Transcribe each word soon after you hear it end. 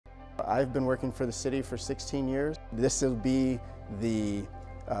I've been working for the city for 16 years. This will be the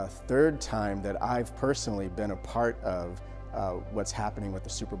third time that I've personally been a part of what's happening with the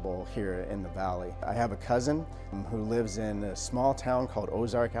Super Bowl here in the Valley. I have a cousin who lives in a small town called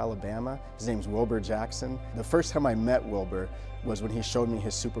Ozark, Alabama. His name's Wilbur Jackson. The first time I met Wilbur was when he showed me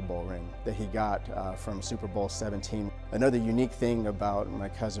his Super Bowl ring that he got from Super Bowl 17. Another unique thing about my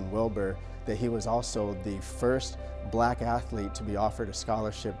cousin Wilbur, that he was also the first black athlete to be offered a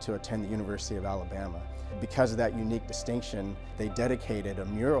scholarship to attend the University of Alabama. Because of that unique distinction, they dedicated a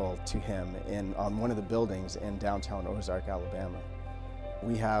mural to him on one of the buildings in downtown Ozark, Alabama.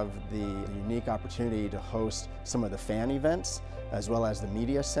 We have the unique opportunity to host some of the fan events as well as the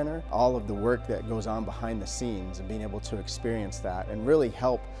media center. All of the work that goes on behind the scenes and being able to experience that and really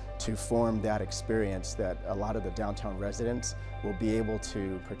help to form that experience that a lot of the downtown residents will be able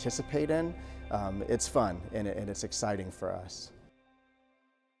to participate in. It's fun and it's exciting for us.